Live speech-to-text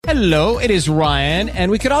Hello, it is Ryan,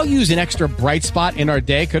 and we could all use an extra bright spot in our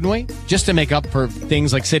day, couldn't we? Just to make up for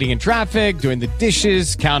things like sitting in traffic, doing the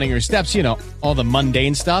dishes, counting your steps, you know, all the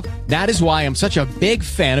mundane stuff. That is why I'm such a big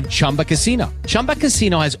fan of Chumba Casino. Chumba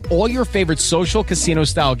Casino has all your favorite social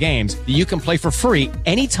casino-style games that you can play for free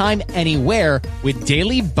anytime, anywhere with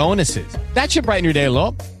daily bonuses. That should brighten your day a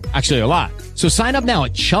little. Actually, a lot. So sign up now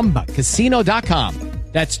at ChumbaCasino.com.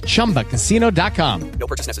 That's ChumbaCasino.com. No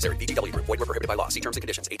purchase necessary. VGW Group. Void where prohibited by law. See terms and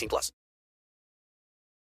conditions. 18+.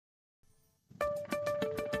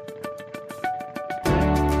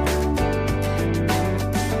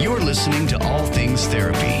 You're listening to All Things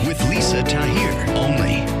Therapy with Lisa Tahir,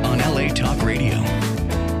 only on LA Talk Radio.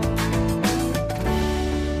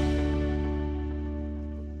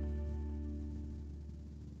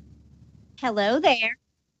 Hello there,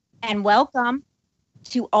 and welcome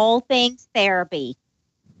to All Things Therapy.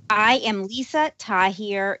 I am Lisa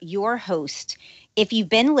Tahir, your host. If you've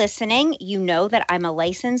been listening, you know that I'm a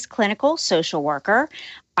licensed clinical social worker.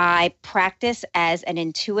 I practice as an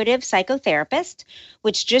intuitive psychotherapist,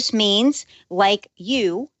 which just means, like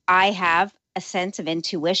you, I have a sense of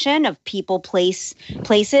intuition of people,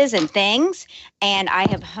 places, and things. And I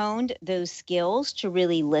have honed those skills to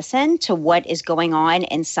really listen to what is going on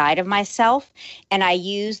inside of myself. And I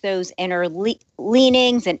use those inner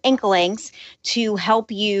leanings and inklings to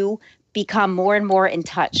help you become more and more in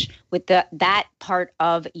touch with that part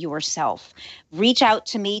of yourself. Reach out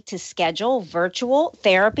to me to schedule virtual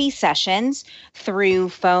therapy sessions through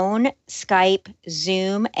phone, Skype,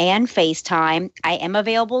 Zoom, and FaceTime. I am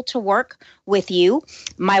available to work with you.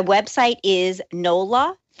 My website is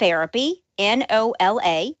NOLA Therapy,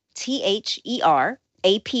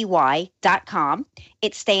 NOLATHERAPY.com.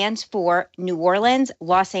 It stands for New Orleans,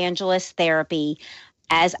 Los Angeles Therapy,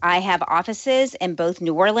 as I have offices in both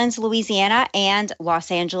New Orleans, Louisiana, and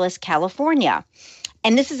Los Angeles, California.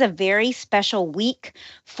 And this is a very special week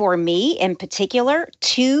for me in particular.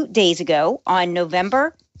 2 days ago, on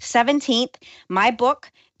November 17th, my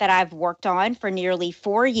book that I've worked on for nearly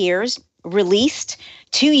 4 years released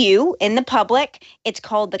to you in the public. It's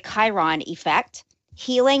called The Chiron Effect: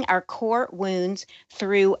 Healing Our Core Wounds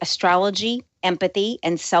Through Astrology, Empathy,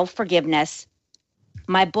 and Self-Forgiveness.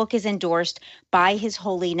 My book is endorsed by His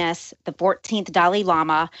Holiness, the 14th Dalai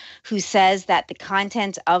Lama, who says that the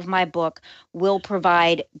content of my book will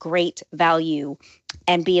provide great value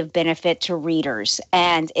and be of benefit to readers.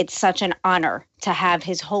 And it's such an honor to have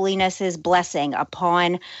His Holiness's blessing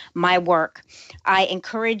upon my work. I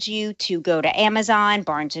encourage you to go to Amazon,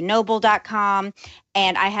 barnesandnoble.com,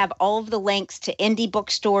 and I have all of the links to indie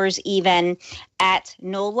bookstores even at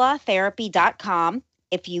nolatherapy.com.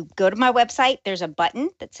 If you go to my website, there's a button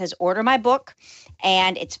that says order my book,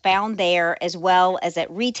 and it's found there, as well as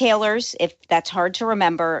at retailers, if that's hard to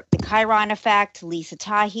remember. The Chiron Effect, Lisa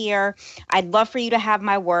Tahir. I'd love for you to have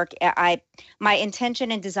my work. My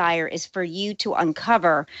intention and desire is for you to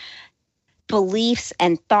uncover beliefs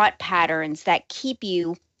and thought patterns that keep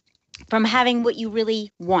you from having what you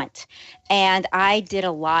really want. And I did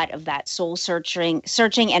a lot of that soul searching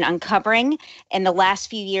and uncovering in the last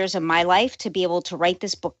few years of my life to be able to write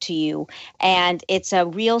this book to you. And it's a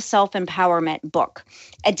real self-empowerment book.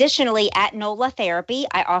 Additionally, at NOLA Therapy,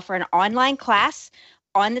 I offer an online class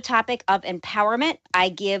on the topic of empowerment. I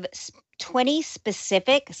give 20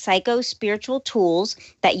 specific psycho-spiritual tools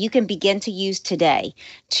that you can begin to use today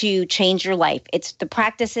to change your life. It's the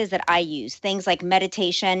practices that I use, things like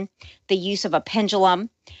meditation, the use of a pendulum,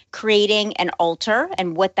 creating an altar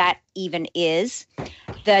and what that even is,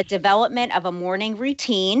 the development of a morning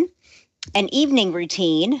routine, an evening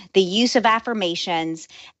routine, the use of affirmations,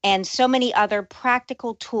 and so many other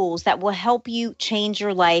practical tools that will help you change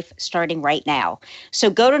your life starting right now.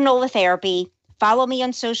 So go to NOLA Therapy. Follow me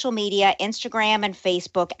on social media, Instagram and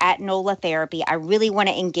Facebook at NOLA Therapy. I really want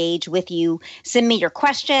to engage with you. Send me your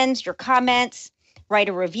questions, your comments, write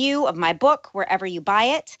a review of my book wherever you buy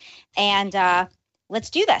it. And let's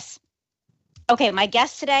do this. Okay, my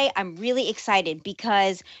guest today, I'm really excited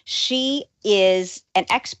because she is an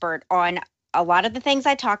expert on a lot of the things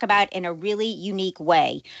I talk about in a really unique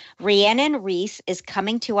way. Rhiannon Rees is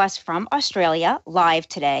coming to us from Australia live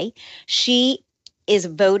today. She is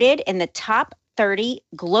voted in the top 30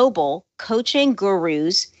 global coaching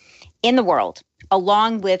gurus in the world,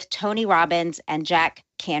 along with Tony Robbins and Jack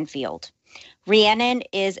Canfield. Rhiannon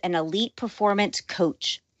is an elite performance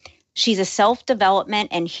coach. She's a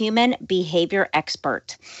self-development and human behavior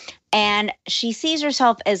expert, and she sees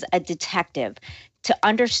herself as a detective to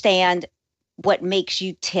understand what makes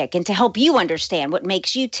you tick and to help you understand what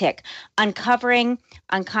makes you tick, uncovering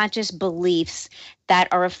unconscious beliefs that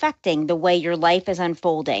are affecting the way your life is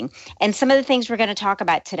unfolding. And some of the things we're going to talk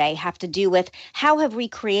about today have to do with how have we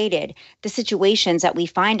created the situations that we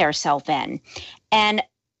find ourselves in and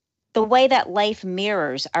the way that life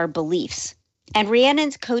mirrors our beliefs. And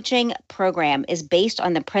Rhiannon's coaching program is based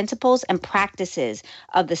on the principles and practices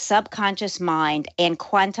of the subconscious mind and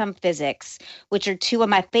quantum physics, which are two of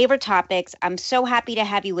my favorite topics. I'm so happy to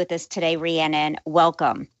have you with us today, Rhiannon.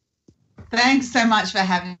 Welcome. Thanks so much for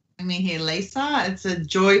having me here, Lisa. It's a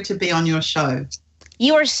joy to be on your show.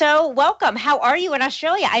 You are so welcome. How are you in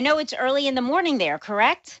Australia? I know it's early in the morning there,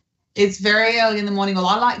 correct? It's very early in the morning. Well,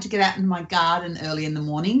 I like to get out into my garden early in the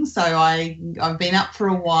morning. So I've been up for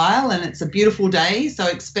a while and it's a beautiful day. So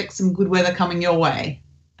expect some good weather coming your way.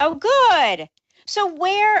 Oh, good. So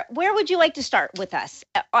where would you like to start with us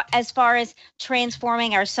as far as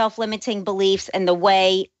transforming our self-limiting beliefs and the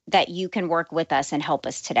way that you can work with us and help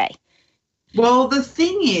us today? Well, the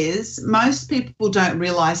thing is, most people don't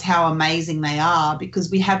realize how amazing they are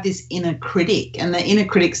because we have this inner critic, and the inner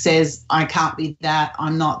critic says, I can't be that,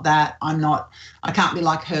 I'm not that, I can't be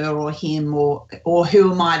like her or him or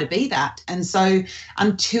who am I to be that? And so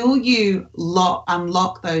until you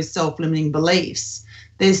unlock those self-limiting beliefs,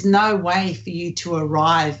 there's no way for you to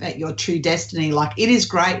arrive at your true destiny. Like, it is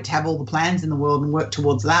great to have all the plans in the world and work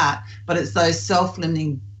towards that, but it's those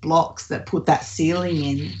self-limiting blocks that put that ceiling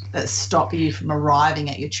in that stop you from arriving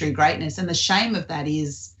at your true greatness. And the shame of that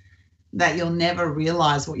is that you'll never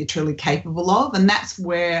realize what you're truly capable of. And that's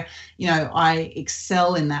where, I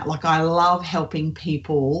excel in that. Like, I love helping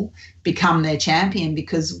people become their champion,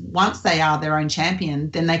 because once they are their own champion,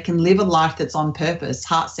 then they can live a life that's on purpose,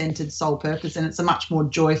 heart-centered, soul purpose. And it's a much more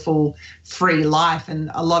joyful, free life. And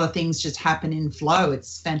a lot of things just happen in flow.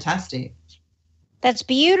 It's fantastic. That's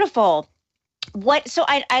beautiful. So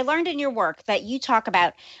I learned in your work that you talk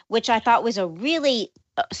about, which I thought was a really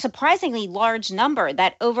surprisingly large number,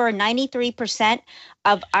 that over 93%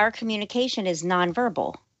 of our communication is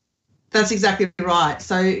nonverbal. That's exactly right.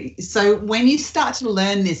 So when you start to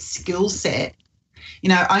learn this skill set,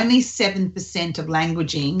 only 7% of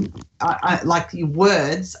languaging, like your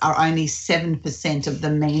words, are only 7% of the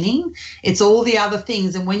meaning. It's all the other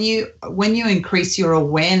things. And when you increase your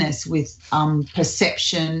awareness with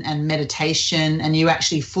perception and meditation, and you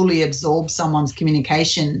actually fully absorb someone's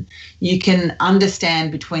communication, you can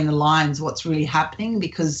understand between the lines what's really happening,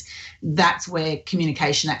 because that's where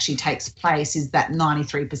communication actually takes place, is that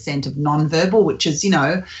 93% of nonverbal, which is,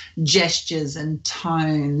 gestures and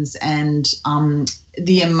tones and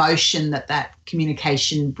the emotion that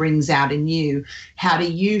communication brings out in you. How do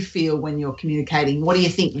you feel when you're communicating? What do you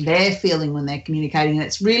think they're feeling when they're communicating? And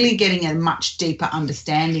it's really getting a much deeper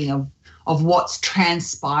understanding of what's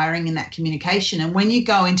transpiring in that communication. And when you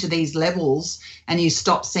go into these levels and you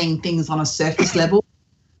stop seeing things on a surface level,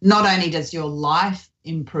 not only does your life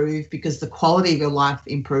improve, because the quality of your life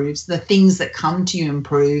improves, the things that come to you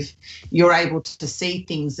improve, you're able to see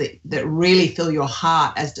things that really fill your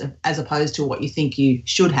heart as opposed to what you think you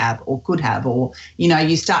should have or could have, or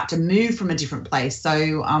you start to move from a different place.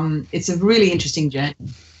 So it's a really interesting journey.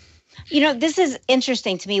 This is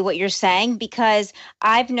interesting to me what you're saying, because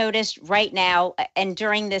I've noticed right now and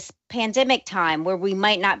during this pandemic time where we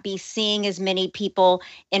might not be seeing as many people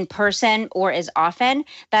in person or as often,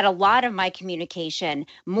 that a lot of my communication,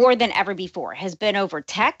 more than ever before, has been over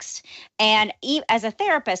text. And as a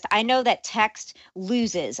therapist, I know that text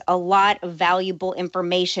loses a lot of valuable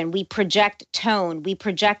information. We project tone, we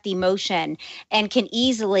project emotion, and can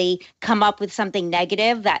easily come up with something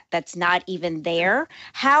negative that's not even there.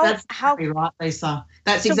 That's exactly right, Lisa.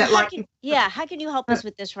 That's so exactly how can you help us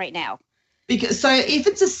with this right now? So if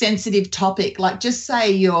it's a sensitive topic, like just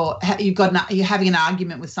say you're having an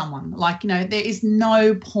argument with someone, there is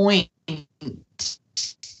no point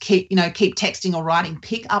keep texting or writing.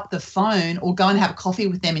 Pick up the phone or go and have a coffee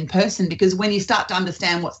with them in person, because when you start to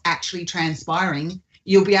understand what's actually transpiring,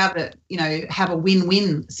 you'll be able to, have a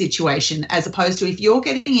win-win situation, as opposed to if you're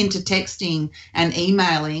getting into texting and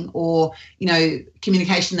emailing or,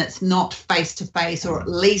 communication that's not face-to-face or at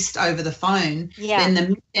least over the phone,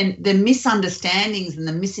 then the misunderstandings and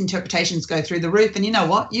the misinterpretations go through the roof. And you know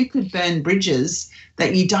what? You could burn bridges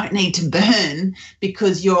that you don't need to burn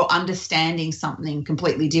because you're understanding something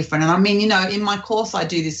completely different. And I mean, in my course, I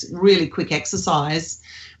do this really quick exercise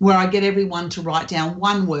where I get everyone to write down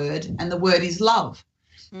one word, and the word is love.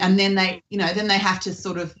 And then they have to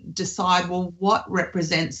sort of decide, well, what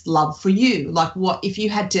represents love for you? Like, what if you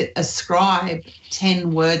had to ascribe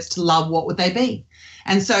 10 words to love, what would they be?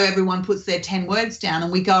 And so everyone puts their 10 words down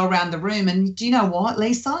and we go around the room. And do you know what,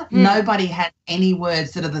 Lisa? Nobody has any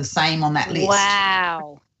words that are the same on that list.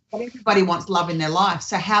 Wow. But everybody wants love in their life.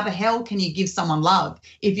 So how the hell can you give someone love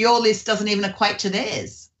if your list doesn't even equate to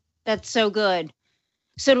theirs? That's so good.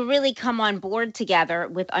 So to really come on board together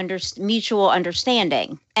with mutual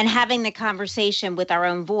understanding and having the conversation with our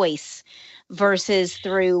own voice versus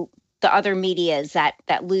through the other medias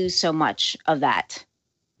that lose so much of that.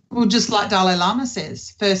 Well, just like Dalai Lama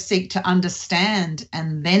says, first seek to understand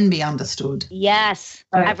and then be understood. Yes.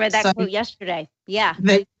 I read that quote yesterday. Yeah.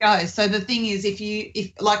 There you go. So the thing is, if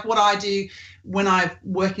like what I do when I'm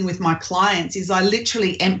working with my clients is I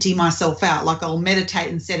literally empty myself out. Like I'll meditate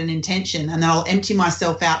and set an intention and then I'll empty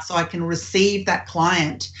myself out so I can receive that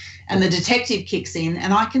client, and the detective kicks in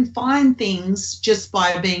and I can find things just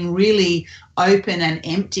by being really open and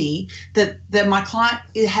empty that my client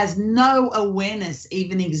has no awareness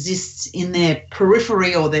even exists in their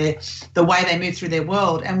periphery or the way they move through their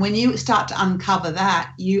world. And when you start to uncover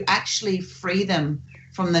that, you actually free them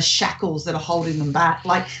from the shackles that are holding them back.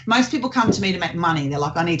 Like most people come to me to make money. They're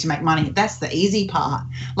like, I need to make money. That's the easy part.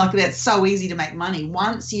 Like that's so easy to make money.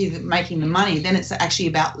 Once you're making the money, then it's actually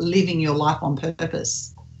about living your life on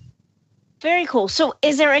purpose. Very cool. So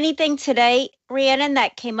is there anything today, Rhiannon,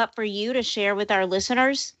 that came up for you to share with our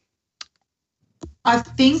listeners? I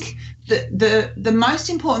think the most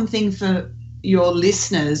important thing for your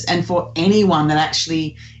listeners and for anyone that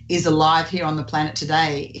actually is alive here on the planet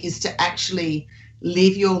today is to actually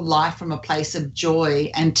live your life from a place of joy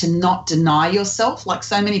and to not deny yourself. Like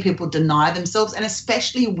so many people deny themselves, and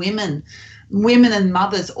especially women and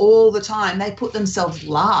mothers all the time, they put themselves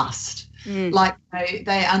last. Like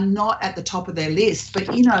they are not at the top of their list.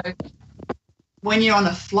 But, you know, when you're on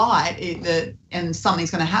a flight and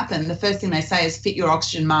something's going to happen, the first thing they say is fit your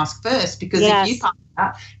oxygen mask first, because if you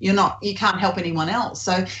can't, you can't help anyone else.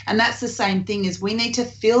 So, and that's the same thing, is we need to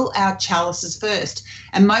fill our chalices first.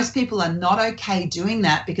 And most people are not okay doing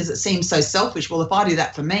that because it seems so selfish. Well, if I do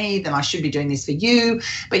that for me, then I should be doing this for you.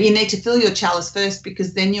 But you need to fill your chalice first,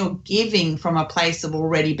 because then you're giving from a place of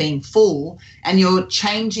already being full and you're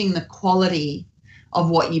changing the quality of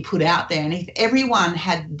what you put out there. And if everyone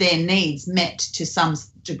had their needs met to some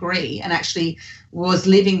degree and actually was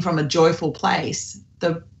living from a joyful place,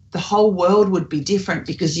 the whole world would be different,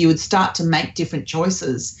 because you would start to make different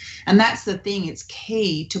choices. And that's the thing. It's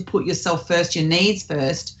key to put yourself first, your needs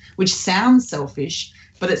first, which sounds selfish,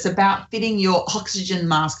 but it's about fitting your oxygen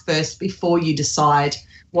mask first before you decide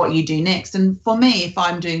what you do next. And for me, if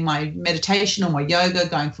I'm doing my meditation or my yoga,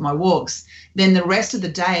 going for my walks, then the rest of the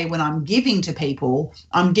day when I'm giving to people,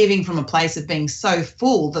 I'm giving from a place of being so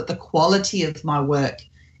full that the quality of my work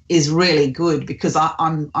is really good, because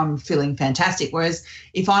I'm feeling fantastic. Whereas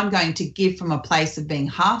if I'm going to give from a place of being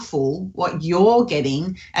half full, what you're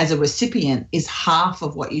getting as a recipient is half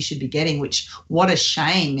of what you should be getting, which, what a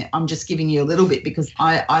shame. I'm just giving you a little bit because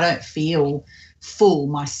I don't feel full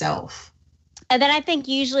myself. And then I think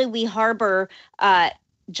usually we harbor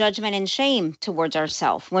judgment and shame towards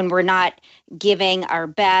ourselves when we're not giving our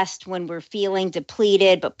best, when we're feeling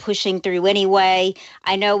depleted but pushing through anyway.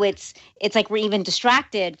 I know it's like we're even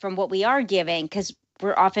distracted from what we are giving because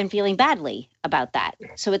we're often feeling badly about that.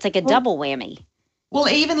 So it's like a double whammy. Well,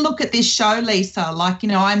 even look at this show, Lisa. Like, you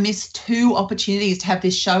know, I missed 2 opportunities to have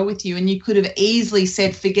this show with you, and you could have easily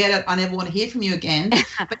said, forget it, I never want to hear from you again.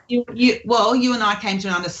 But you and I came to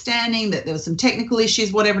an understanding that there were some technical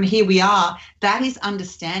issues, whatever, and here we are. That is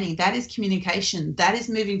understanding. That is communication. That is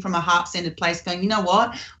moving from a heart-centered place going, you know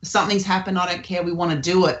what, something's happened, I don't care, we want to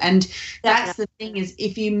do it. And that's the thing, is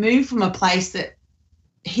if you move from a place that,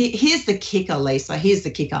 here's the kicker, Lisa, here's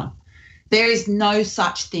the kicker. There is no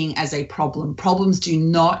such thing as a problem. Problems do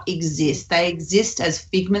not exist. They exist as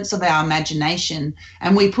figments of our imagination,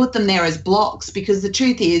 and we put them there as blocks, because the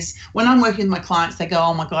truth is, when I'm working with my clients, they go,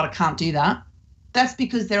 oh my God, I can't do that. That's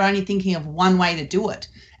because they're only thinking of one way to do it.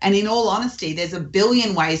 And in all honesty, there's a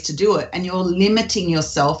billion ways to do it, and you're limiting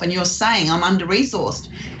yourself and you're saying, I'm under-resourced.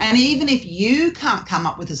 And even if you can't come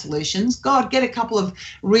up with the solutions, God, get a couple of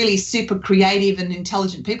really super creative and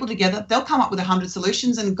intelligent people together. They'll come up with 100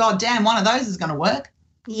 solutions, and God damn, one of those is going to work.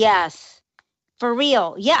 Yes, for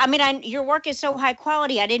real. Yeah, I mean, your work is so high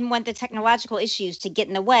quality. I didn't want the technological issues to get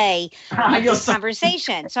in the way of this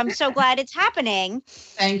conversation. So I'm so glad it's happening.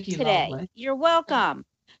 Thank you, today. lovely. You're welcome.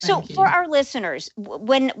 So for our listeners,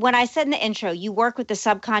 when I said in the intro, you work with the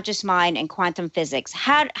subconscious mind and quantum physics,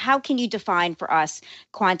 how can you define for us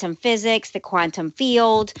quantum physics, the quantum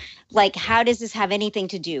field? Like, how does this have anything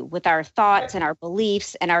to do with our thoughts and our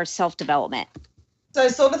beliefs and our self-development? So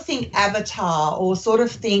sort of think Avatar, or sort of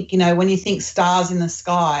think, when you think stars in the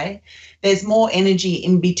sky, there's more energy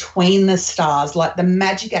in between the stars, like the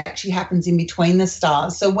magic actually happens in between the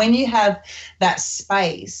stars. So when you have that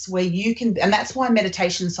space where you can, and that's why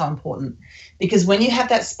meditation is so important, because when you have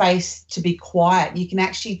that space to be quiet, you can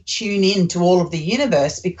actually tune in to all of the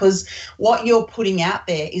universe, because what you're putting out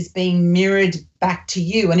there is being mirrored back to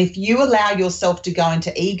you. And if you allow yourself to go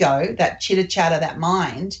into ego, that chitter chatter, that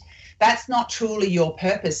mind, that's not truly your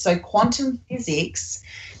purpose. So quantum physics,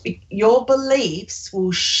 your beliefs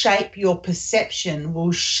will shape your perception,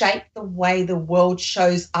 will shape the way the world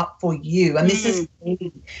shows up for you. And this is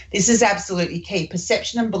key. This is absolutely key.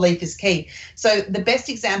 Perception and belief is key. So the best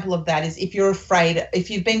example of that is if you're afraid, if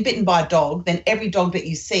you've been bitten by a dog, then every dog that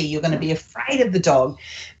you see, you're going to be afraid of the dog.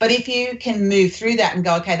 But if you can move through that and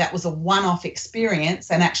go, okay, that was a one-off experience,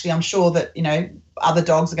 and actually I'm sure that, other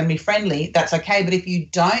dogs are going to be friendly, that's okay. But if you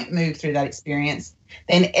don't move through that experience,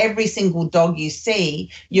 then every single dog you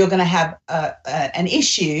see, you're going to have an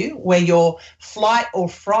issue where your flight or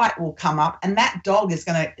fright will come up, and that dog is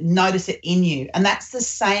going to notice it in you. And that's the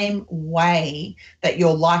same way that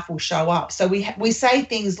your life will show up. So we say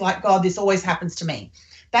things like, God, this always happens to me.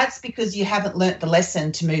 That's because you haven't learnt the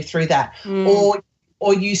lesson to move through that.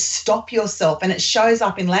 Or you stop yourself, and it shows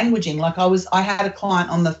up in languaging. Like I had a client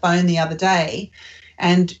on the phone the other day,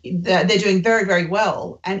 and they're doing very, very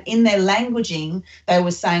well. And in their languaging, they were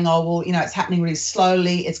saying, oh, well, it's happening really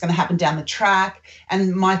slowly. It's going to happen down the track.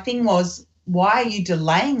 And my thing was, why are you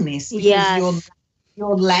delaying this? Because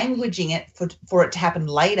you're languaging it for it to happen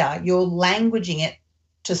later. You're languaging it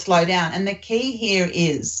to slow down. And the key here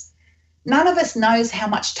is, none of us knows how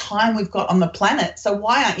much time we've got on the planet. So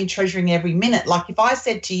why aren't you treasuring every minute? Like if I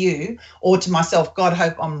said to you or to myself, God,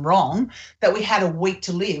 hope I'm wrong, that we had a week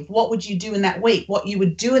to live, what would you do in that week? What you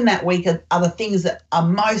would do in that week are the things that are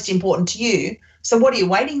most important to you. So what are you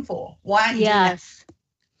waiting for? Why aren't you doing that?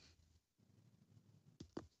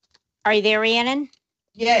 Are you there, Rhiannon?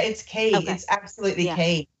 Yeah, it's key. Okay. It's absolutely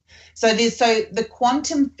key. So the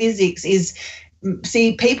quantum physics is,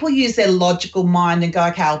 see, people use their logical mind and go,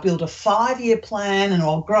 okay, I'll build a 5-year plan and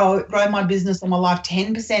I'll grow my business or my life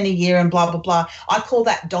 10% a year and blah, blah, blah. I call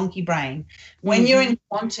that donkey brain. When you're in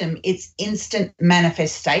quantum, it's instant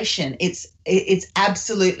manifestation. It's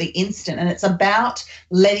absolutely instant, and it's about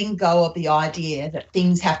letting go of the idea that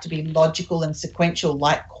things have to be logical and sequential.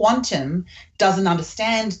 Like quantum doesn't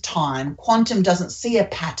understand time. Quantum doesn't see a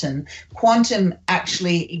pattern. Quantum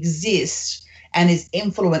actually exists and is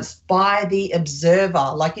influenced by the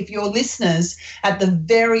observer. Like if your listeners, at the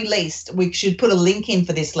very least, we should put a link in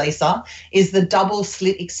for this, Lisa, is the double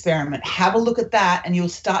slit experiment. Have a look at that and you'll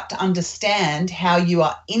start to understand how you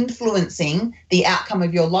are influencing the outcome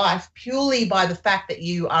of your life purely by the fact that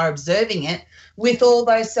you are observing it, with all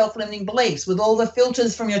those self-limiting beliefs, with all the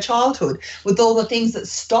filters from your childhood, with all the things that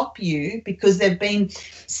stop you because they've been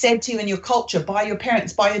said to you in your culture, by your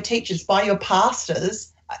parents, by your teachers, by your pastors,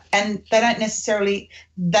 and they don't necessarily,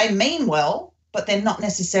 they mean well, but they're not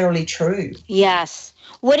necessarily true. Yes.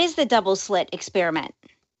 What is the double slit experiment?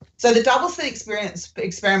 So the double slit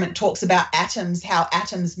experiment talks about atoms, how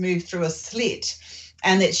atoms move through a slit,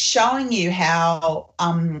 and it's showing you how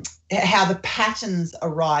the patterns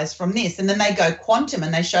arise from this. And then they go quantum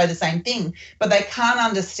and they show the same thing, but they can't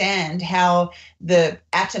understand how the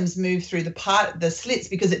atoms move through the slits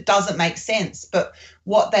because it doesn't make sense. But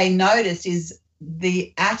what they noticed is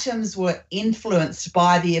the atoms were influenced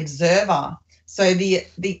by the observer. So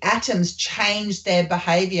the atoms changed their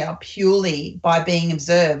behavior purely by being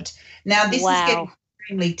observed. Now, this is getting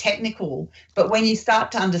extremely technical, but when you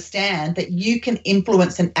start to understand that you can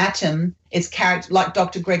influence an atom, its character, like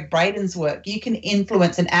Dr. Greg Braden's work, you can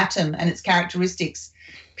influence an atom and its characteristics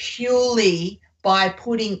purely by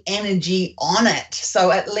putting energy on it. So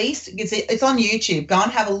at least it's on YouTube. Go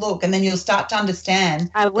and have a look, and then you'll start to understand.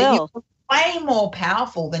 I will. Way more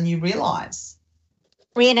powerful than you realize.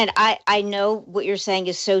 Rhiannon, I know what you're saying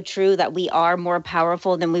is so true, that we are more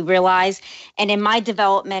powerful than we realize. And in my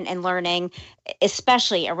development and learning,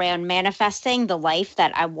 especially around manifesting the life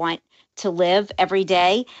that I want to live every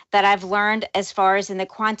day, that I've learned as far as in the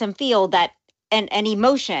quantum field that an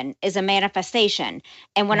emotion is a manifestation.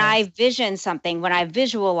 And when I vision something, when I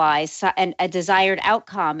visualize a desired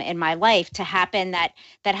outcome in my life to happen that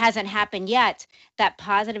hasn't happened yet, that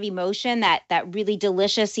positive emotion, that really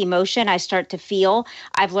delicious emotion I start to feel,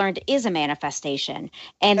 I've learned is a manifestation.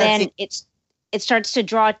 And then it starts to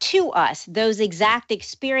draw to us those exact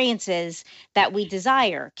experiences that we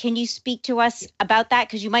desire. Can you speak to us about that?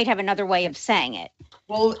 Because you might have another way of saying it.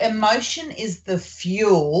 Well, emotion is the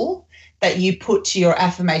fuel that you put to your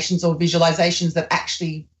affirmations or visualizations that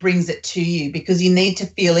actually brings it to you, because you need to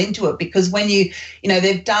feel into it. Because when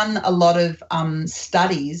they've done a lot of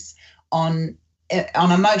studies on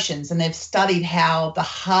emotions, and they've studied how the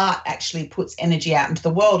heart actually puts energy out into the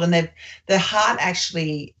world, and the heart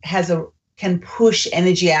actually can push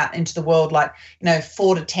energy out into the world like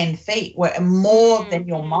 4 to 10 feet, more than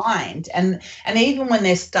your mind. And even when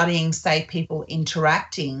they're studying, say, people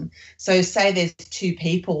interacting, so say there's two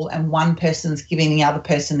people and one person's giving the other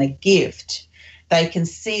person a gift, they can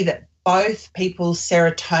see that both people's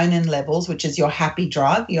serotonin levels, which is your happy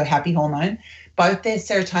drug, your happy hormone, both their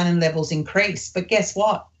serotonin levels increase. But guess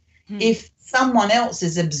what? If someone else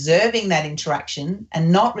is observing that interaction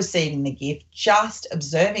and not receiving the gift, just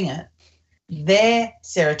observing it, their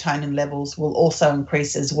serotonin levels will also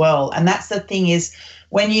increase as well. And that's the thing, is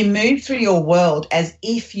when you move through your world as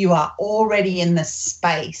if you are already in the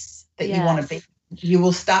space that you want to be, you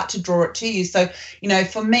will start to draw it to you. So,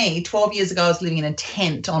 for me, 12 years ago, I was living in a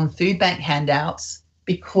tent on food bank handouts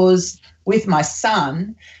with my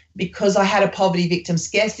son, because I had a poverty victim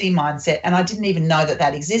scarcity mindset, and I didn't even know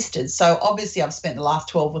that existed. So obviously I've spent the last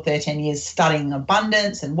 12 or 13 years studying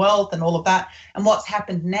abundance and wealth and all of that. And what's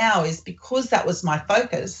happened now is, because that was my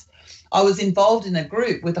focus, I was involved in a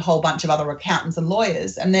group with a whole bunch of other accountants and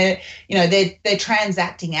lawyers, and they're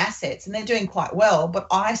transacting assets and they're doing quite well. But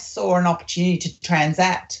I saw an opportunity to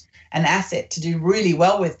transact an asset to do really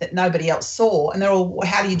well with that nobody else saw. And they're all, well,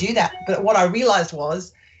 how do you do that? But what I realized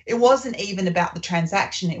was, it wasn't even about the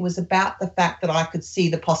transaction. It was about the fact that I could see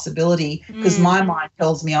the possibility, because my mind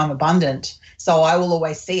tells me I'm abundant. So I will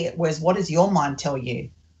always see it. Whereas what does your mind tell you?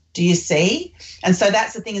 Do you see? And so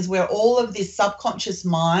that's the thing, is where all of this subconscious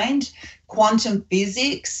mind, quantum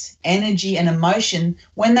physics, energy and emotion,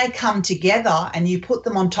 when they come together and you put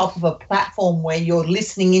them on top of a platform where you're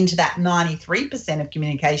listening into that 93% of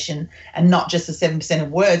communication and not just the 7% of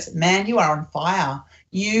words, man, you are on fire.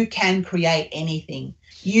 You can create anything.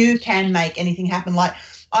 You can make anything happen. Like,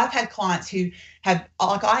 I've had clients who have,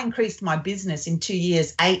 like, I increased my business in 2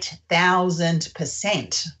 years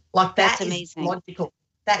 8,000%. Like, that's amazing. Logical.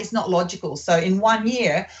 That is not logical. So in 1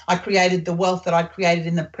 year, I created the wealth that I'd created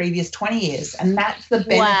in the previous 20 years. And that's the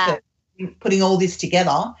benefit of putting all this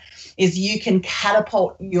together, is you can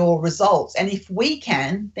catapult your results. And if we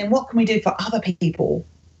can, then what can we do for other people?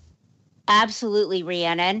 Absolutely,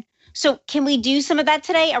 Rhiannon. So can we do some of that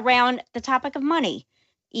today around the topic of money?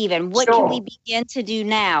 Even what can we begin to do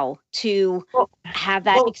now to have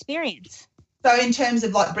that experience? So in terms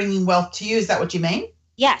of like bringing wealth to you, is that what you mean?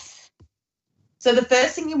 Yes. So the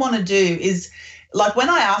first thing you want to do is, like, when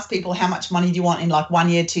I ask people how much money do you want in like 1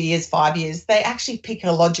 year, 2 years, 5 years, they actually pick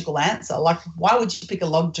a logical answer. Like, why would you pick a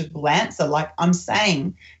logical answer? Like, I'm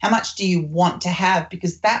saying, how much do you want to have?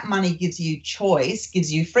 Because that money gives you choice,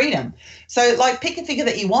 gives you freedom. So like, pick a figure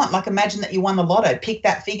that you want. Like, imagine that you won the lotto, pick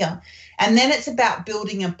that figure. And then it's about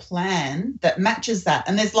building a plan that matches that.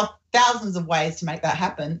 And there's like thousands of ways to make that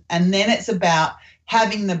happen. And then it's about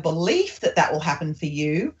having the belief that that will happen for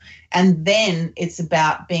you. And then it's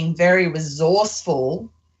about being very resourceful,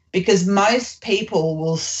 because most people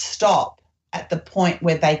will stop at the point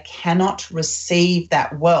where they cannot receive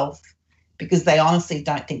that wealth because they honestly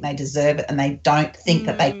don't think they deserve it, and they don't think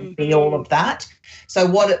that they can be all of that. So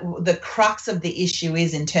the crux of the issue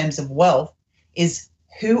is, in terms of wealth, is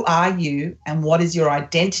who are you and what is your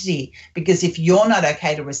identity? Because if you're not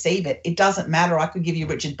okay to receive it, it doesn't matter. I could give you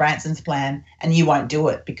Richard Branson's plan and you won't do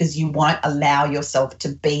it, because you won't allow yourself to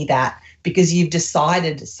be that, because you've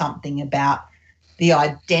decided something about the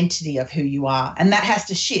identity of who you are, and that has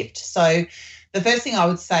to shift. So the first thing I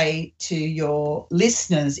would say to your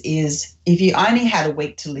listeners is, if you only had a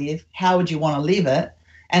week to live, how would you want to live it?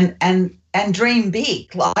 And dream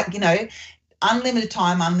big, like, unlimited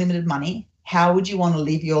time, unlimited money. How would you want to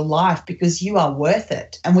live your life? Because you are worth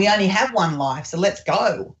it. And we only have one life, so let's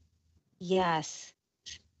go. Yes.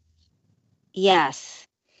 Yes.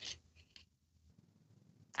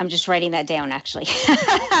 I'm just writing that down, actually.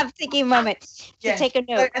 I'm taking a moment to take a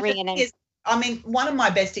note, Rhiannon. One of my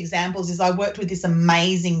best examples is, I worked with this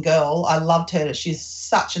amazing girl. I loved her. She's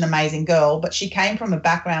such an amazing girl, but she came from a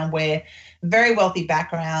background where, very wealthy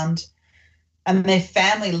background, and their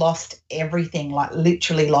family lost everything, like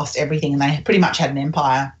literally lost everything, and they pretty much had an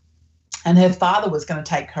empire. And her father was going to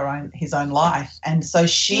take his own life. And so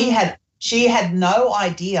she had no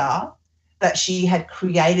idea that she had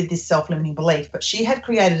created this self-limiting belief, but she had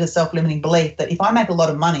created a self-limiting belief that if I make a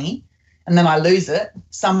lot of money and then I lose it,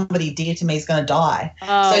 somebody dear to me is going to die.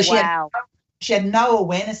 Oh, so she had no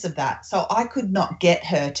awareness of that. So I could not get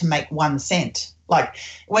her to make 1 cent. Like,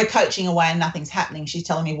 we're coaching away and nothing's happening. She's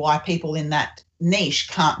telling me why people in that niche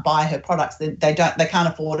can't buy her products. They can't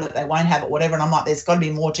afford it. They won't have it, whatever. And I'm like, there's got to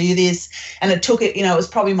be more to this. And it took it, it was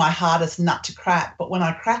probably my hardest nut to crack. But when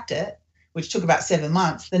I cracked it, which took about 7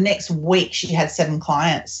 months, the next week she had 7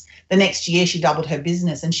 clients. The next year she doubled her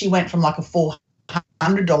business, and she went from like a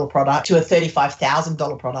 $400 product to a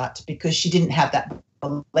 $35,000 product because she didn't have that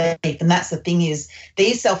belief. And that's the thing, is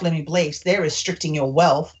these self-limiting beliefs, they're restricting your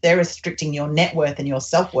wealth, they're restricting your net worth and your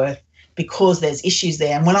self-worth because there's issues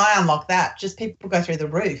there. And when I unlock that, just people go through the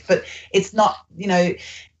roof. But it's not,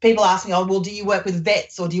 people ask me, oh, well, do you work with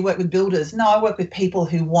vets or do you work with builders? No, I work with people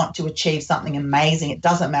who want to achieve something amazing. It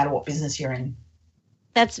doesn't matter what business you're in.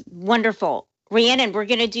 That's wonderful. Rhiannon, we're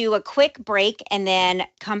going to do a quick break and then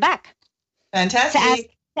come back.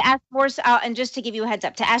 Fantastic. To ask more, and just to give you a heads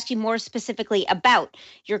up, to ask you more specifically about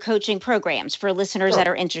your coaching programs for listeners that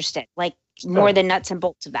are interested, like more than nuts and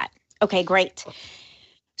bolts of that. Okay, great.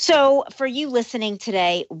 So for you listening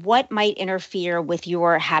today, what might interfere with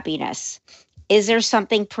your happiness? Is there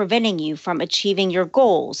something preventing you from achieving your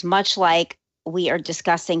goals, much like we are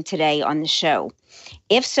discussing today on the show?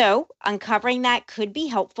 If so, uncovering that could be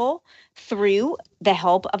helpful through the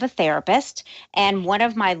help of a therapist. And one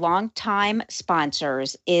of my longtime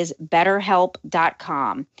sponsors is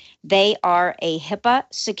BetterHelp.com. They are a HIPAA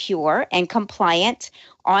secure and compliant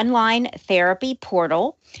online therapy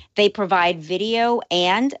portal. They provide video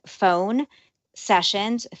and phone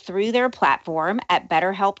sessions through their platform at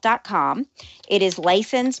BetterHelp.com. It is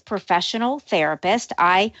licensed professional therapist.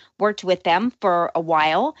 I worked with them for a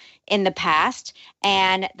while in the past,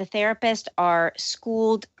 and the therapists are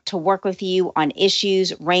schooled to work with you on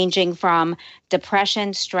issues ranging from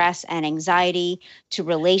depression, stress, and anxiety to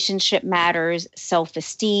relationship matters,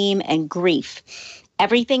 self-esteem, and grief.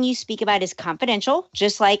 Everything you speak about is confidential,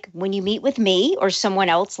 just like when you meet with me or someone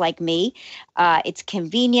else like me. It's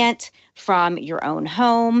convenient from your own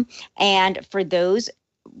home. And for those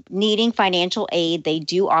needing financial aid, they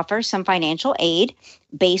do offer some financial aid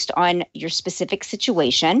based on your specific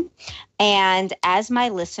situation. And as my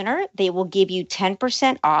listener, they will give you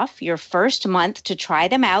 10% off your first month to try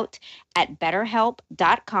them out at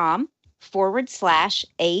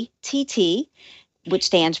BetterHelp.com/ATT, which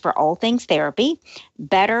stands for All Things Therapy.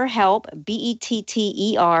 BetterHelp,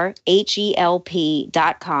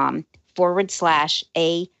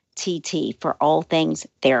 BetterHelp.com/ATT for All Things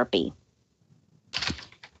Therapy.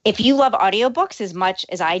 If you love audiobooks as much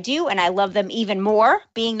as I do, and I love them even more,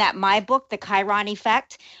 being that my book, The Chiron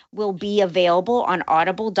Effect, will be available on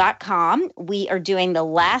audible.com. We are doing the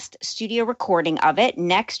last studio recording of it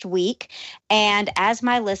next week. And as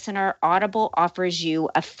my listener, Audible offers you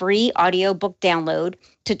a free audiobook download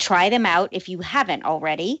to try them out if you haven't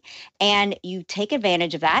already. And you take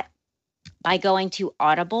advantage of that by going to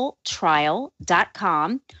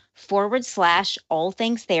audibletrial.com/all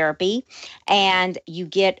things therapy, and you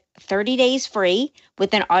get 30 days free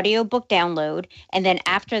with an audiobook download. And then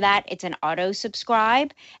after that, it's an auto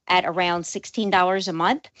subscribe at around $16 a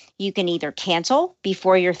month. You can either cancel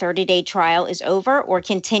before your 30-day trial is over or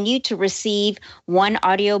continue to receive one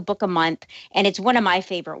audiobook a month. And it's one of my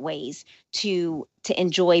favorite ways to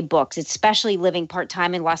enjoy books, especially living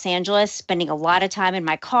part-time in Los Angeles, spending a lot of time in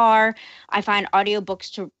my car. I find audiobooks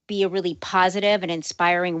to be a really positive and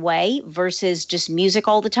inspiring way versus just music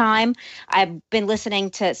all the time. I've been listening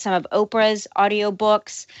to some of Oprah's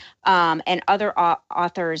audiobooks and other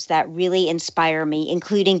authors that really inspire me,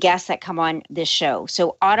 including guests that come on this show.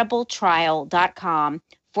 So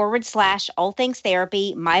audibletrial.com/all things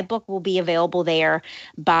therapy. My book will be available there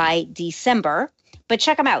by December. But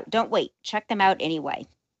check them out. Don't wait. Check them out anyway.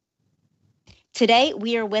 Today,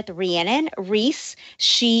 we are with Rhiannon Rees.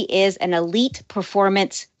 She is an elite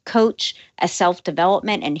performance coach, a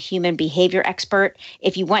self-development and human behavior expert.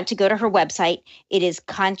 If you want to go to her website, it is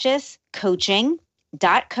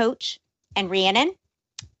consciouscoaching.coach. And Rhiannon,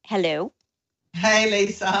 hello. Hey,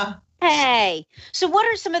 Lisa. Hey. So what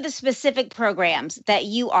are some of the specific programs that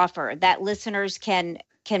you offer that listeners can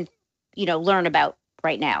learn about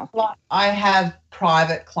right now? Well, I have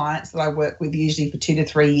private clients that I work with usually for 2 to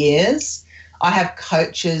 3 years. I have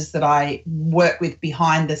coaches that I work with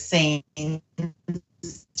behind the scenes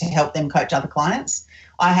to help them coach other clients.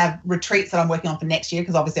 I have retreats that I'm working on for next year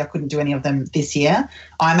because obviously I couldn't do any of them this year.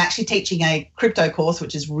 I'm actually teaching a crypto course,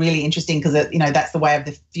 which is really interesting because that's the way of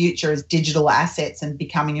the future, is digital assets and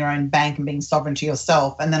becoming your own bank and being sovereign to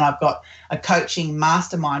yourself. And then I've got a coaching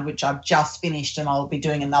mastermind, which I've just finished, and I'll be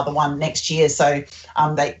doing another one next year. So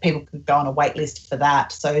people could go on a wait list for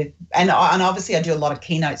that. So and obviously I do a lot of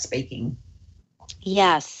keynote speaking.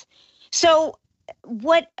 Yes. So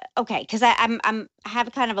okay, because I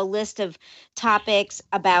have kind of a list of topics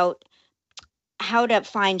about how to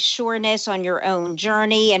find sureness on your own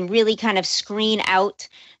journey and really kind of screen out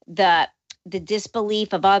the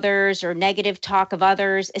disbelief of others or negative talk of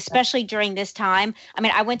others, especially during this time. I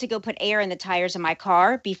mean, I went to go put air in the tires of my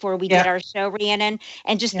car before we did our show, Rhiannon,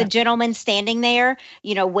 and just the gentleman standing there,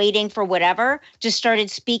 waiting for whatever, just started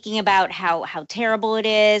speaking about how terrible it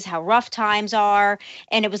is, how rough times are.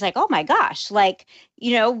 And it was like, oh my gosh, like,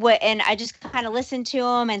 what, and I just kind of listened to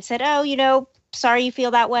him and said, oh, sorry you feel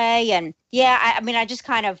that way. And I mean,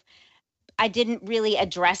 I didn't really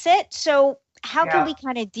address it. So how can we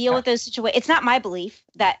kind of deal with those situations? It's not my belief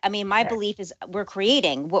my belief is we're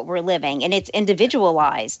creating what we're living, and it's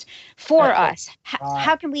individualized for us.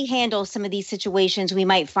 How can we handle some of these situations we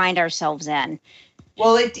might find ourselves in?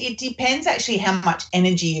 Well, it depends actually how much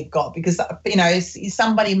energy you've got, because,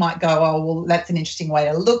 somebody might go, oh, well, that's an interesting way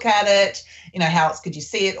to look at it. How else could you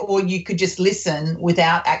see it? Or you could just listen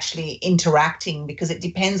without actually interacting, because it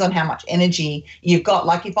depends on how much energy you've got.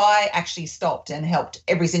 Like if I actually stopped and helped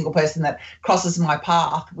every single person that crosses my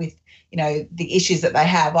path with, the issues that they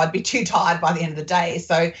have, I'd be too tired by the end of the day.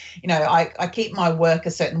 So, I keep my work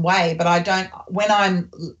a certain way, but I don't, when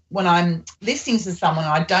I'm listening to someone,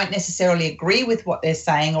 I don't necessarily agree with what they're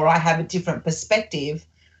saying, or I have a different perspective.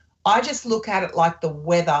 I just look at it like the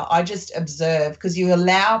weather. I just observe, because you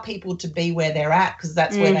allow people to be where they're at, because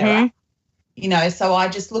that's where they're at. So I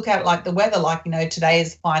just look at it like the weather, like, today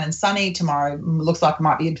is fine and sunny, tomorrow looks like it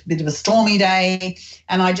might be a bit of a stormy day.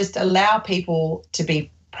 And I just allow people to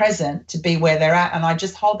be present, to be where they're at. And I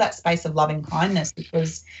just hold that space of loving kindness,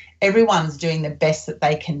 because everyone's doing the best that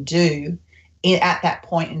they can do at that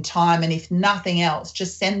point in time. And if nothing else,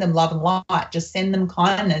 just send them love and light, just send them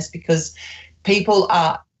kindness, because people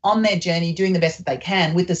are on their journey doing the best that they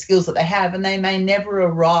can with the skills that they have, and they may never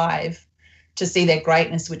arrive to see their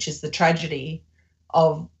greatness, which is the tragedy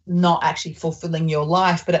of not actually fulfilling your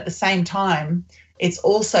life. But at the same time, it's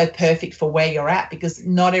also perfect for where you're at, because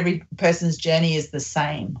not every person's journey is the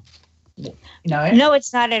same. No,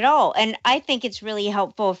 it's not at all. And I think it's really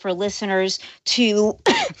helpful for listeners to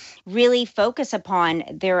really focus upon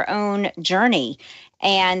their own journey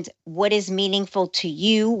and what is meaningful to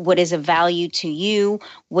you, what is of value to you,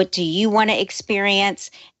 what do you want to experience.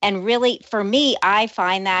 And really, for me, I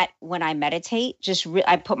find that when I meditate,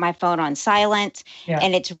 I put my phone on silent,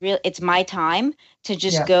 and it's my time to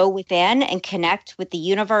just go within and connect with the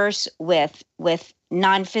universe, with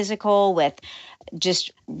non-physical, with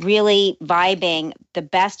just really vibing the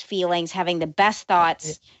best feelings, having the best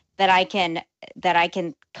thoughts that I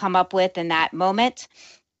can come up with in that moment.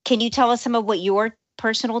 Can you tell us some of what your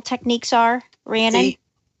personal techniques are, Rhiannon?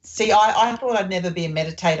 See, I thought I'd never be a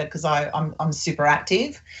meditator, because I'm super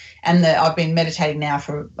active, and I've been meditating now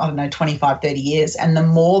for, 25, 30 years. And the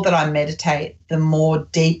more that I meditate, the more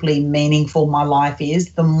deeply meaningful my life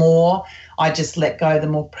is. The more I just let go, the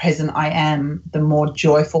more present I am, the more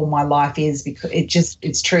joyful my life is, because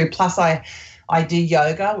it's true. Plus I do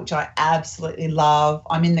yoga, which I absolutely love.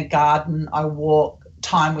 I'm in the garden. I walk,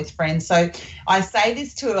 time with friends. So I say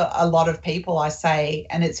this to a lot of people. I say,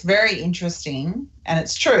 and it's very interesting, and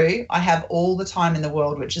it's true, I have all the time in the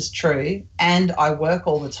world, which is true, and I work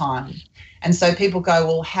all the time. And so people go,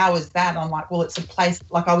 well, how is that? I'm like, well, it's a place,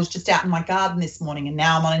 like I was just out in my garden this morning, and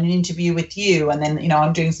now I'm on an interview with you, and then,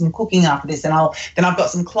 I'm doing some cooking after this, and then I've got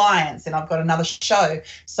some clients, and I've got another show.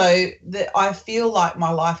 So I feel like my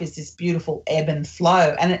life is this beautiful ebb and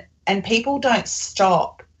flow, and people don't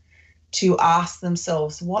stop to ask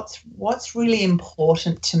themselves, what's really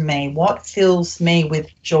important to me? What fills me with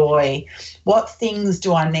joy? What things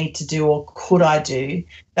do I need to do, or could I do,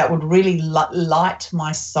 that would really light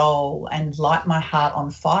my soul and light my heart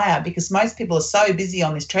on fire? Because most people are so busy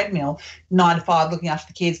on this treadmill, 9 to 5, looking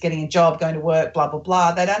after the kids, getting a job, going to work, blah, blah,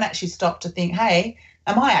 blah. They don't actually stop to think, hey,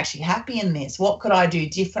 am I actually happy in this? What could I do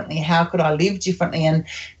differently? How could I live differently? And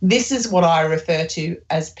this is what I refer to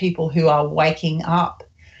as people who are waking up.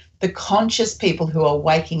 The conscious people who are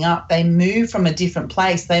waking up, they move from a different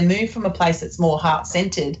place. They move from a place that's more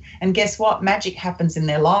heart-centered. And guess what? Magic happens in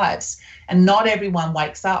their lives. And not everyone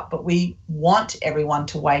wakes up, but we want everyone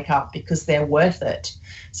to wake up, because they're worth it.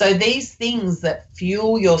 So these things that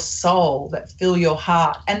fuel your soul, that fill your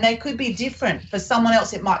heart, and they could be different. For someone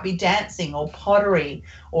else, it might be dancing or pottery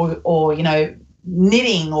or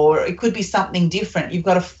knitting, or it could be something different. You've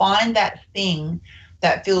got to find that thing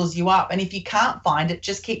that fills you up. And if you can't find it,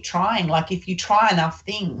 just keep trying. Like if you try enough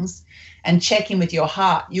things and check in with your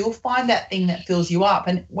heart, you'll find that thing that fills you up.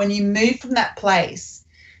 And when you move from that place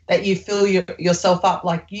that you fill yourself up,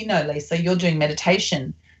 like, Lisa, you're doing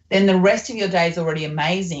meditation, then the rest of your day is already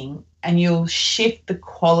amazing, and you'll shift the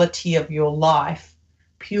quality of your life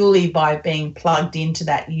purely by being plugged into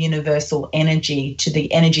that universal energy, to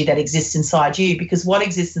the energy that exists inside you. Because what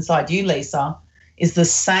exists inside you, Lisa, is the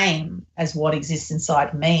same as what exists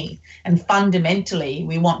inside me. And fundamentally,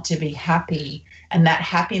 we want to be happy, and that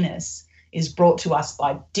happiness is brought to us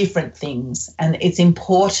by different things. And it's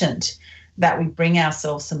important that we bring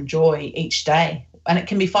ourselves some joy each day. And it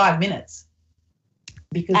can be 5 minutes,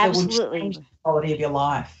 because Absolutely. it will change the quality of your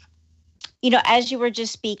life. As you were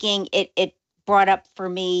just speaking, it brought up for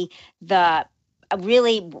me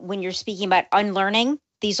really when you're speaking about unlearning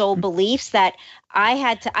these old beliefs that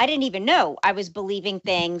I didn't even know I was believing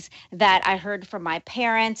things that I heard from my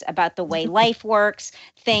parents about the way life works,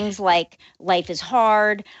 things like life is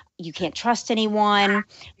hard, you can't trust anyone,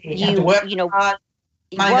 You have to work hard.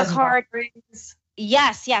 Money work doesn't grow on hard. trees.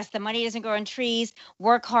 Yes, the money doesn't grow on trees.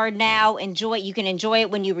 Work hard now, enjoy it. You can enjoy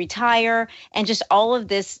it when you retire, and just all of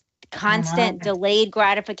this constant delayed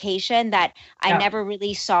gratification that I never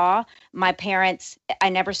really saw. My parents, I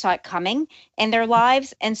never saw it coming in their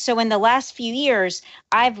lives. And so in the last few years,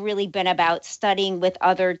 I've really been about studying with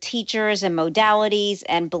other teachers and modalities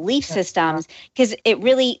and belief systems, because it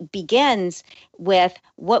really begins with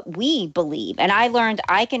what we believe. And I learned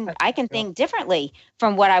I can think differently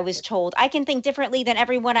from what I was told. I can think differently than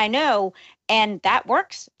everyone I know. And that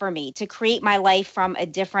works for me to create my life from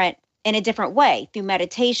in a different way, through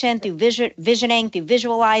meditation, through visioning, through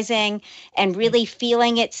visualizing, and really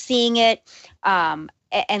feeling it, seeing it.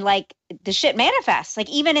 And like the shit manifests. Like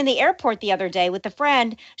even in the airport the other day with a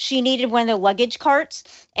friend, she needed one of the luggage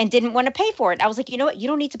carts and didn't want to pay for it. I was like, you know what? You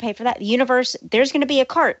don't need to pay for that. The universe, there's going to be a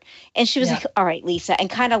cart. And she was like, all right, Lisa, and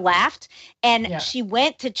kind of laughed. And she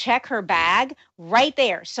went to check her bag right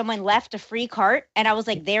there. Someone left a free cart. And I was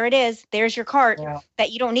like, there it is. There's your cart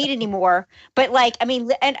that you don't need anymore. But like, I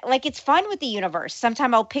mean, and like, it's fun with the universe.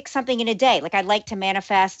 Sometime I'll pick something in a day. Like I'd like to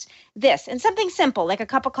manifest this, and something simple, like a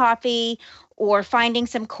cup of coffee or finding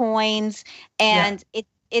some coins. And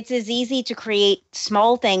it's as easy to create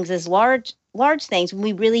small things as large things when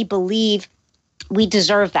we really believe we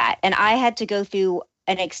deserve that. And I had to go through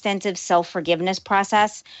an extensive self-forgiveness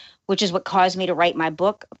process, which is what caused me to write my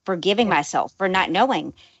book, forgiving myself for not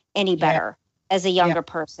knowing any better as a younger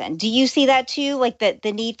person. Do you see that too? Like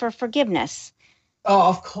the need for forgiveness? Oh,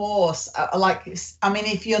 of course.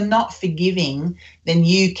 If you're not forgiving, then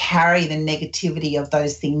you carry the negativity of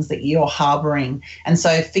those things that you're harboring. And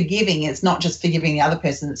so forgiving, it's not just forgiving the other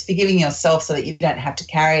person, it's forgiving yourself so that you don't have to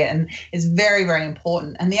carry it. And it's very, very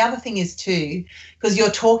important. And the other thing is too, because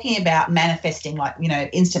you're talking about manifesting, like,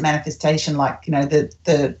 instant manifestation, like,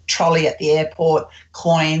 the trolley at the airport,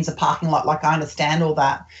 coins, a parking lot, like I understand all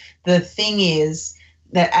that. The thing is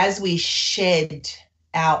that as we shed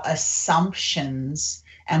our assumptions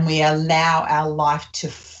and we allow our life to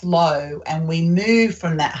flow and we move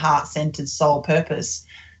from that heart-centered soul purpose,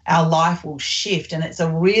 our life will shift. And it's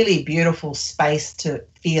a really beautiful space to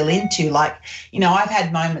feel into. Like, I've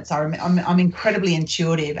had moments, I'm incredibly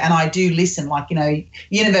intuitive, and I do listen. Like,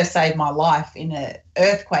 universe saved my life in an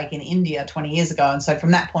earthquake in India 20 years ago. And so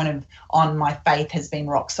from that point on, my faith has been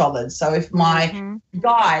rock solid. So if my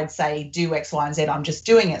guides say do X, Y, and Z, I'm just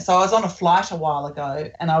doing it. So I was on a flight a while ago,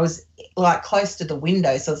 and I was like close to the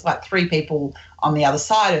window. So it's like 3 people on the other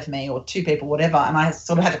side of me, or 2 people, whatever. And I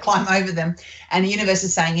sort of had to climb over them. And the universe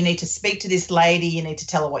is saying, you need to speak to this lady. You need to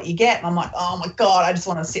tell her what you get. And I'm like, oh my God, I just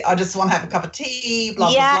want to have a cup of tea,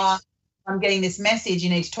 blah, blah, blah. I'm getting this message. You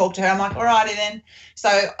need to talk to her. I'm like, all righty then. So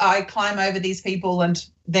I climb over these people, and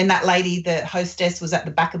then that lady, the hostess, was at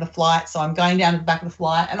the back of the flight. So I'm going down to the back of the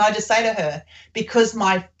flight, and I just say to her, because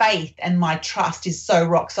my faith and my trust is so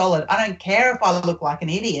rock solid, I don't care if I look like an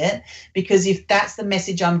idiot, because if that's the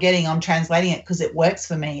message I'm getting, I'm translating it because it works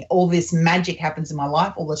for me. All this magic happens in my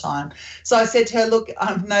life all the time. So I said to her, look,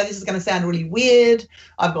 I know this is going to sound really weird.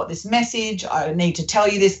 I've got this message. I need to tell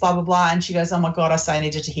you this, blah, blah, blah. And she goes, oh my God, I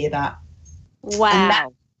needed to hear that.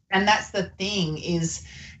 Wow. And that's the thing, is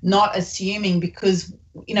not assuming, because,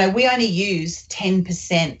 we only use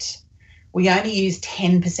 10%. We only use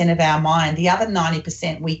 10% of our mind. The other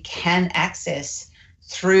 90% we can access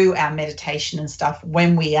through our meditation and stuff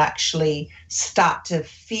when we actually start to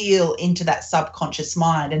feel into that subconscious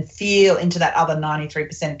mind and feel into that other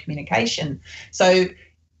 93% of communication. So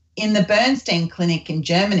in the Bernstein Clinic in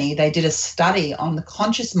Germany, they did a study on the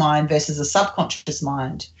conscious mind versus the subconscious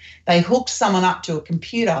mind. They hooked someone up to a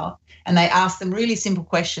computer and they asked them really simple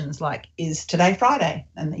questions like, is today Friday?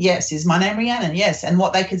 And yes. Is my name Rhiannon? Yes. And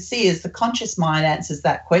what they could see is the conscious mind answers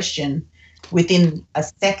that question within a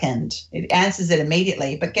second. It answers it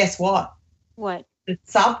immediately. But guess what? What? The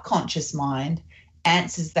subconscious mind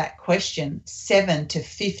answers that question 7 to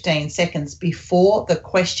 15 seconds before the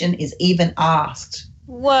question is even asked.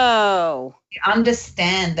 Whoa. You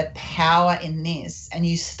understand the power in this and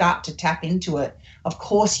you start to tap into it. Of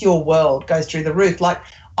course, your world goes through the roof. Like,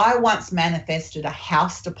 I once manifested a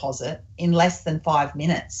house deposit in less than 5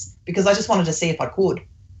 minutes because I just wanted to see if I could.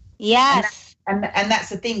 Yes. And that's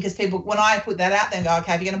the thing, because people, when I put that out there and go,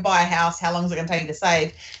 okay, if you're going to buy a house, how long is it going to take you to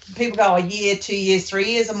save? People go, a year, 2 years, 3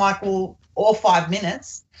 years. I'm like, well, or 5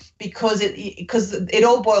 minutes, because it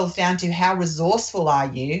all boils down to how resourceful are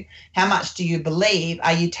you? How much do you believe?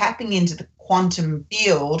 Are you tapping into the quantum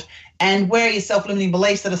field? And where are your self-limiting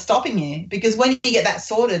beliefs that are stopping you? Because when you get that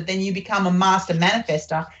sorted, then you become a master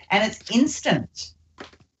manifester and it's instant.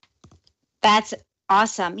 That's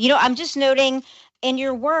awesome. You know, I'm just noting in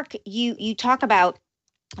your work, you talk about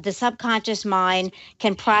the subconscious mind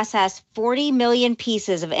can process 40 million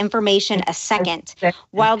pieces of information a second,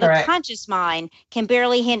 while the conscious mind can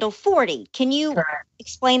barely handle 40. Can you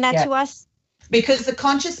explain that to us? Because the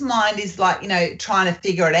conscious mind is like, trying to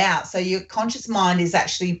figure it out. So your conscious mind is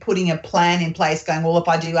actually putting a plan in place going, well, if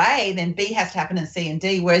I do A, then B has to happen and C and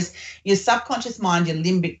D. Whereas your subconscious mind, your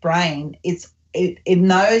limbic brain, it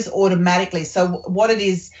knows automatically. So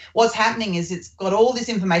what's happening is it's got all this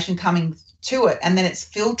information coming to it, and then it's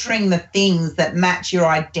filtering the things that match your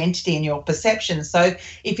identity and your perception. So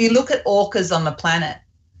if you look at orcas on the planet,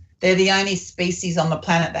 they're the only species on the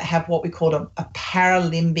planet that have what we call a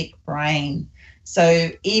paralimbic brain. So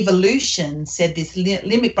evolution said this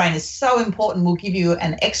limbic brain is so important, we'll give you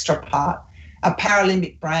an extra part, a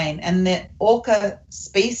paralimbic brain. And the orca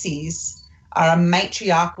species are a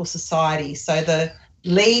matriarchal society. So the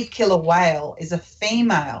lead killer whale is a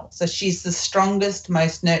female. So she's the strongest,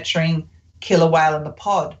 most nurturing killer whale in the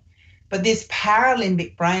pod. But this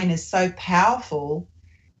paralimbic brain is so powerful,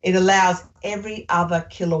 it allows every other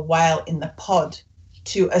killer whale in the pod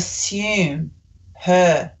to assume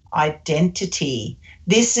her identity.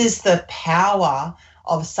 This is the power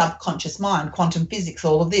of subconscious mind, quantum physics,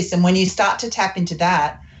 all of this. And when you start to tap into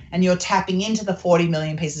that, and you're tapping into the 40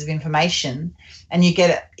 million pieces of information, and you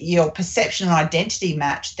get your perception and identity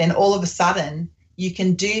matched, then all of a sudden you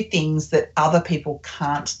can do things that other people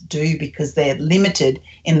can't do because they're limited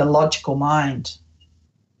in the logical mind.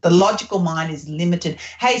 The logical mind is limited.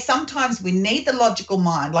 Hey, sometimes we need the logical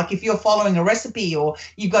mind. Like if you're following a recipe, or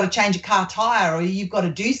you've got to change a car tire, or you've got to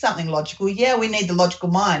do something logical, yeah, we need the logical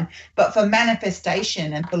mind. But for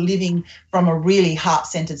manifestation and for living from a really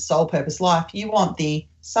heart-centered soul purpose life, you want the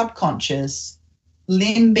subconscious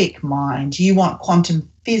limbic mind. You want quantum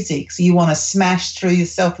physics. You want to smash through your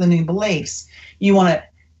self-limiting beliefs. You want to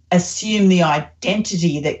assume the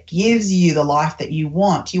identity that gives you the life that you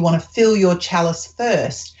want. You want to fill your chalice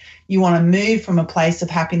first. You want to move from a place of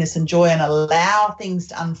happiness and joy and allow things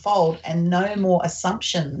to unfold, and no more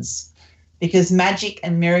assumptions, because magic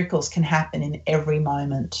and miracles can happen in every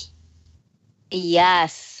moment.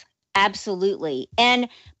 Yes, absolutely. And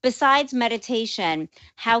besides meditation,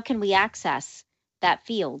 how can we access that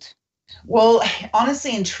field? Well,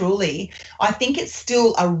 honestly and truly, I think it's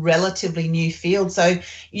still a relatively new field. So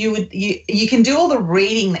you can do all the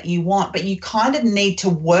reading that you want, but you kind of need to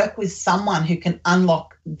work with someone who can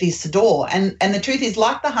unlock this door. And the truth is,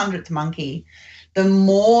 like the 100th monkey, the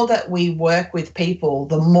more that we work with people,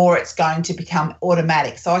 the more it's going to become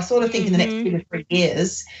automatic. So I sort of think in the next 2 to 3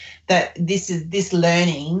 years that this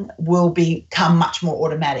learning will become much more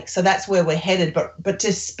automatic. So that's where we're headed. But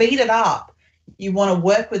to speed it up, you want to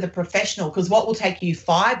work with a professional, because what will take you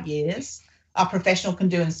 5 years, a professional can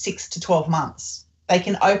do in 6 to 12 months. They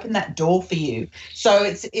can open that door for you. So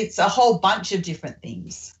it's a whole bunch of different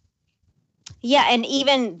things. Yeah, and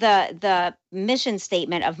even the mission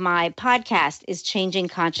statement of my podcast is changing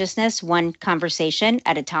consciousness one conversation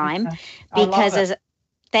at a time. Because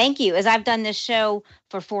thank you. As I've done this show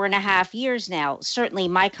for 4.5 years now, certainly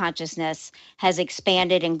my consciousness has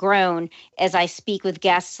expanded and grown as I speak with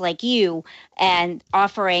guests like you and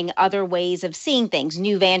offering other ways of seeing things,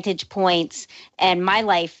 new vantage points. And my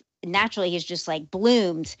life naturally has just like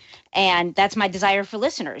bloomed. And that's my desire for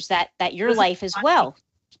listeners, that your life as well.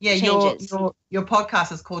 Yeah, your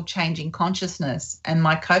podcast is called Changing Consciousness, and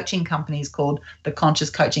my coaching company is called the Conscious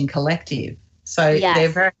Coaching Collective. So they're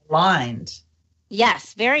very aligned.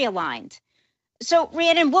 Yes, very aligned. So,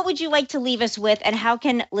 Rhiannon, what would you like to leave us with, and how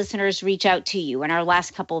can listeners reach out to you in our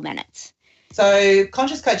last couple of minutes? So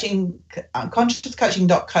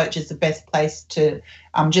consciouscoaching.coach is the best place to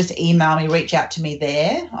just email me, reach out to me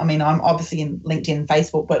there. I mean, I'm obviously in LinkedIn and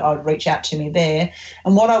Facebook, but I'd reach out to me there.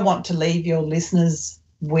 And what I want to leave your listeners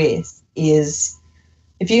with is,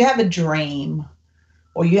 if you have a dream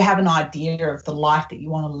or you have an idea of the life that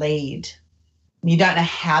you want to lead, and you don't know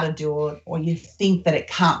how to do it, or you think that it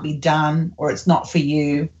can't be done, or it's not for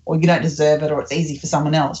you, or you don't deserve it, or it's easy for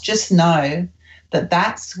someone else, just know that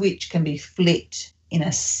that switch can be flipped in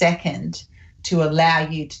a second to allow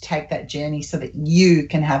you to take that journey so that you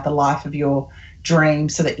can have the life of your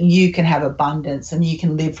dreams, so that you can have abundance and you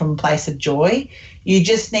can live from a place of joy. You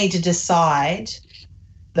just need to decide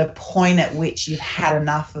the point at which you've had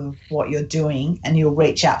enough of what you're doing, and you'll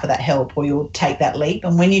reach out for that help, or you'll take that leap.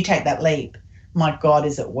 And when you take that leap, my God,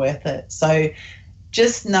 is it worth it? So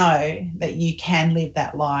just know that you can live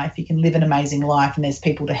that life. You can live an amazing life, and there's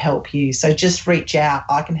people to help you. So just reach out.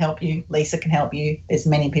 I can help you. Lisa can help you. There's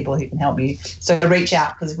many people who can help you. So reach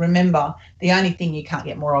out, because remember, the only thing you can't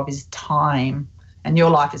get more of is time, and your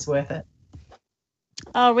life is worth it.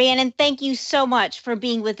 Oh, Rhiannon, thank you so much for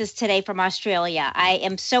being with us today from Australia. I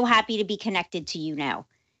am so happy to be connected to you now.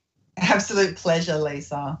 Absolute pleasure,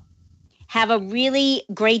 Lisa. Have a really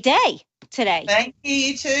great day today. Thank you,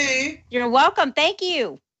 you too. You're welcome. Thank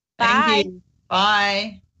you. Bye. Thank you.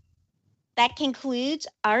 Bye. That concludes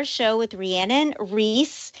our show with Rhiannon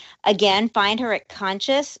Rees. Again, find her at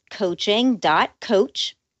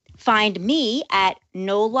consciouscoaching.coach. Find me at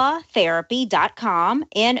nolatherapy.com,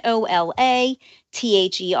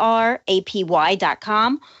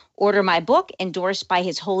 NOLATHERAPY.com. Order my book, endorsed by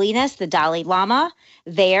His Holiness, the Dalai Lama,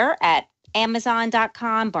 there at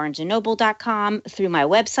Amazon.com, BarnesandNoble.com, through my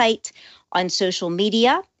website, on social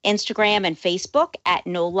media, Instagram and Facebook at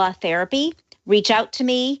Nola Therapy. Reach out to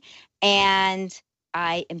me, and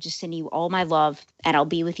I am just sending you all my love, and I'll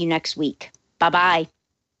be with you next week. Bye-bye.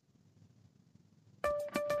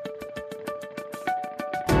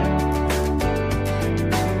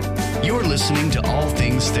 You're listening to All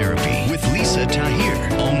Things Therapy with Lisa Tahir,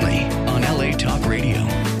 only on LA Talk Radio.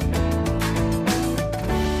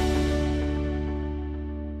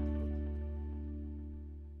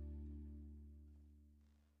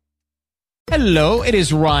 Hello, it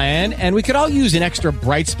is Ryan, and we could all use an extra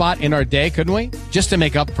bright spot in our day, couldn't we? Just to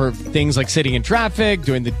make up for things like sitting in traffic,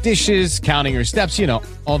 doing the dishes, counting your steps,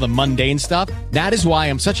 all the mundane stuff. That is why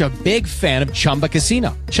I'm such a big fan of Chumba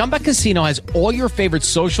Casino. Chumba Casino has all your favorite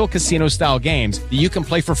social casino-style games that you can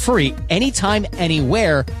play for free anytime,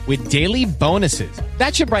 anywhere, with daily bonuses.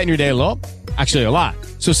 That should brighten your day a little. Actually, a lot.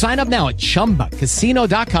 So sign up now at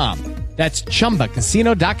ChumbaCasino.com. That's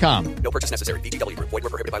ChumbaCasino.com. No purchase necessary. VGW Group. Void where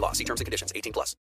prohibited by law. See terms and conditions. 18+.